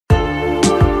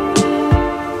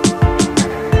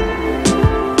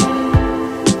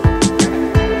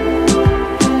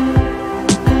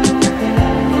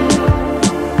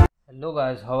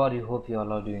Guys, how are you? Hope you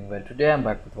all are doing well. Today I'm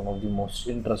back with one of the most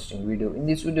interesting video. In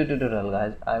this video tutorial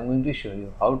guys, I'm going to show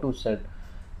you how to set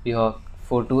your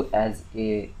photo as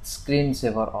a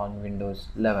screensaver on Windows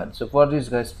 11. So for this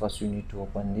guys, first you need to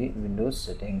open the Windows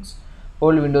settings.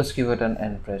 Hold Windows key button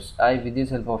and press I. With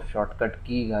this help of shortcut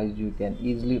key guys, you can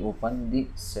easily open the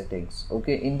settings.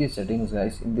 Okay, in the settings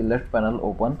guys, in the left panel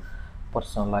open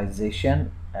personalization,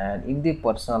 and in the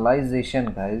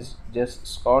personalization guys, just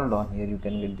scroll down here, you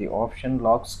can get the option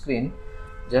lock screen.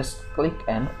 Just click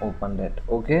and open that.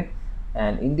 Okay,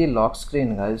 and in the lock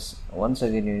screen guys, once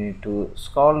again you need to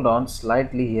scroll down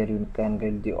slightly. Here you can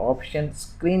get the option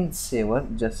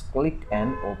screensaver. Just click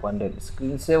and open that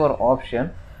screensaver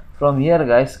option. From here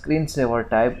guys, screensaver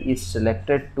type is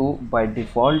selected to by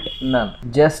default none.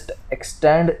 Just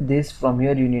extend this. From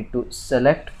here you need to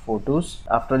select photos.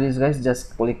 After this guys,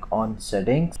 just click on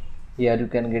settings. Here you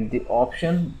can get the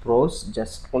option browse.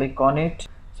 Just click on it.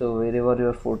 So wherever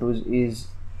your photos is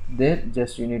there,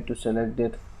 just you need to select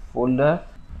that folder.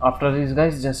 After this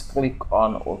guys, just click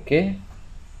on OK,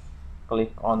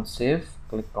 click on save,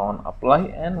 click on apply,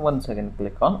 and once again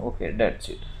click on OK. That's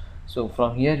it. So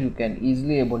from here you can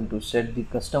easily able to set the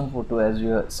custom photo as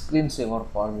your screensaver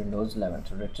for Windows 11.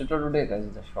 So that's it for today guys.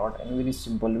 It's a short and very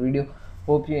simple video.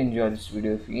 Hope you enjoy this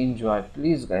video. If you enjoy,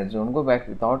 please guys don't go back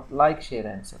without like, share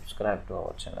and subscribe to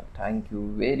our channel. Thank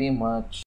you very much.